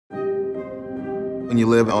When you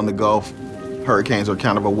live on the Gulf, hurricanes are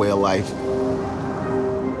kind of a way of life.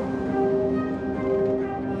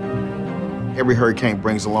 Every hurricane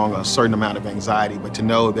brings along a certain amount of anxiety, but to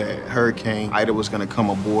know that Hurricane Ida was going to come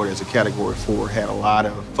aboard as a Category 4 had a lot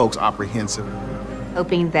of folks apprehensive.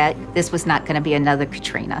 Hoping that this was not going to be another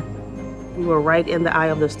Katrina. We were right in the eye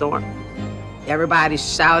of the storm.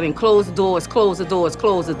 Everybody's shouting, close the doors, close the doors,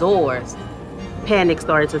 close the doors. Panic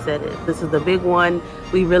started to set in. This is the big one.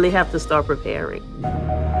 We really have to start preparing.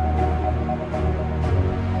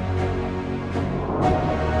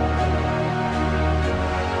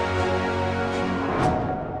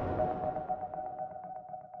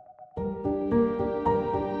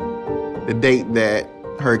 The date that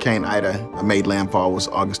Hurricane Ida made landfall was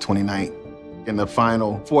August 29th. In the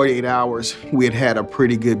final 48 hours, we had a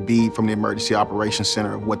pretty good bead from the Emergency Operations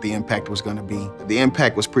Center of what the impact was going to be. The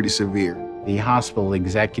impact was pretty severe. The hospital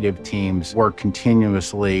executive teams worked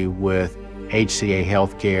continuously with HCA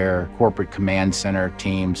Healthcare, Corporate Command Center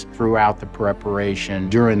teams throughout the preparation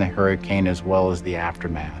during the hurricane as well as the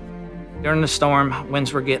aftermath. During the storm,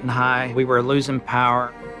 winds were getting high. We were losing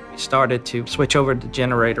power. We started to switch over to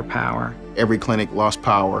generator power. Every clinic lost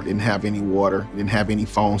power, didn't have any water, didn't have any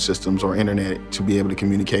phone systems or internet to be able to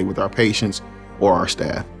communicate with our patients or our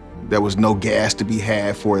staff. There was no gas to be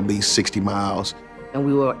had for at least 60 miles. And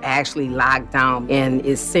we were actually locked down, and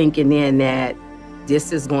it's sinking in that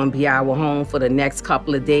this is going to be our home for the next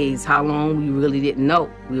couple of days. How long, we really didn't know.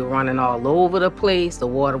 We were running all over the place. The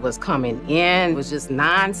water was coming in. It was just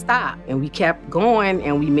nonstop. And we kept going,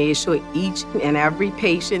 and we made sure each and every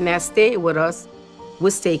patient that stayed with us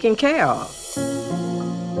was taken care of.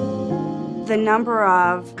 The number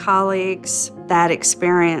of colleagues that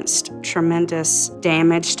experienced tremendous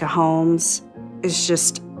damage to homes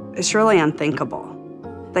it's really unthinkable.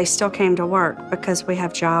 They still came to work because we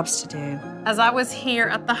have jobs to do. As I was here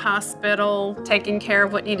at the hospital, taking care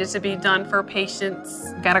of what needed to be done for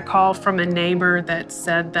patients, got a call from a neighbor that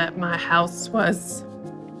said that my house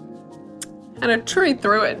had a tree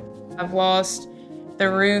through it. I've lost the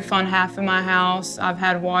roof on half of my house. I've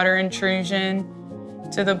had water intrusion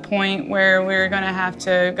to the point where we're gonna have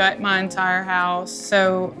to gut my entire house.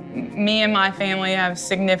 So me and my family have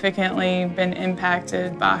significantly been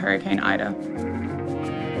impacted by Hurricane Ida.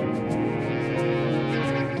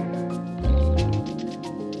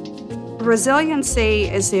 Resiliency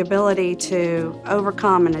is the ability to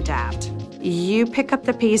overcome and adapt. You pick up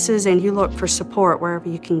the pieces and you look for support wherever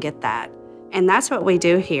you can get that. And that's what we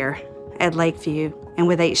do here at Lakeview and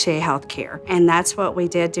with HCA Healthcare. And that's what we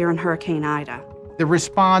did during Hurricane Ida. The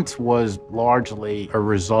response was largely a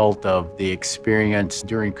result of the experience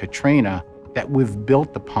during Katrina that we've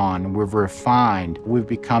built upon, we've refined, we've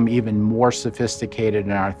become even more sophisticated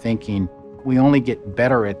in our thinking. We only get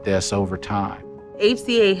better at this over time.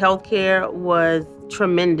 HCA Healthcare was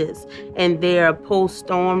tremendous in their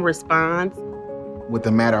post-storm response.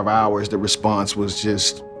 Within a matter of hours, the response was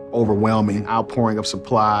just overwhelming. Outpouring of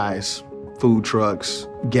supplies, food trucks,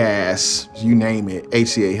 gas, you name it,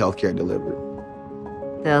 HCA Healthcare delivered.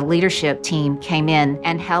 The leadership team came in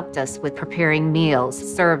and helped us with preparing meals,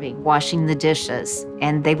 serving, washing the dishes,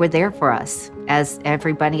 and they were there for us, as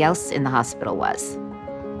everybody else in the hospital was.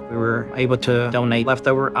 We were able to donate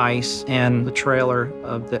leftover ice and the trailer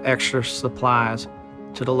of the extra supplies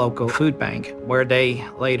to the local food bank, where they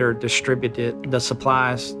later distributed the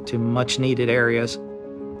supplies to much-needed areas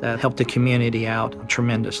that helped the community out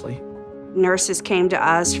tremendously. Nurses came to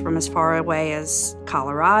us from as far away as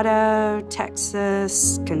Colorado,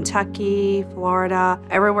 Texas, Kentucky, Florida,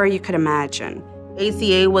 everywhere you could imagine.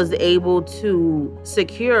 HCA was able to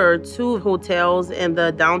secure 2 hotels in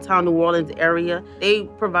the downtown New Orleans area. They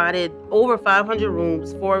provided over 500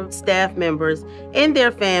 rooms for staff members and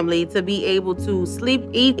their family to be able to sleep,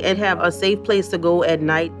 eat, and have a safe place to go at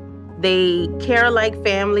night. They care like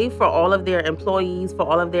family for all of their employees, for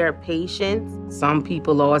all of their patients. Some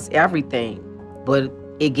people lost everything, but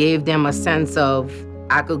it gave them a sense of,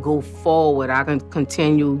 I could go forward, I can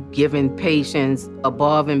continue giving patients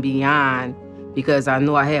above and beyond, because I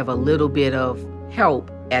know I have a little bit of help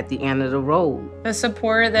at the end of the road. The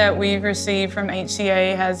support that we've received from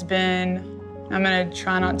HCA has been, I'm gonna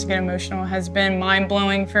try not to get emotional, has been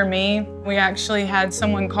mind-blowing for me. We actually had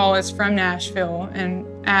someone call us from Nashville and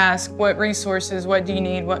ask, what resources, what do you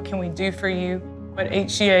need, what can we do for you? What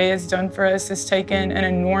HCA has done for us has taken an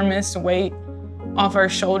enormous weight off our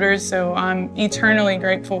shoulders, so I'm eternally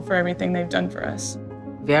grateful for everything they've done for us.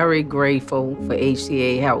 Very grateful for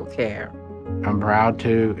HCA Healthcare. I'm proud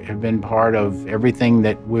to have been part of everything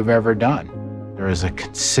that we've ever done. There is a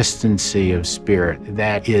consistency of spirit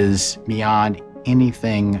that is beyond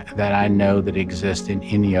anything that I know that exists in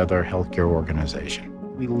any other healthcare organization.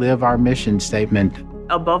 We live our mission statement.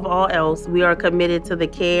 Above all else, we are committed to the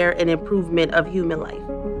care and improvement of human life.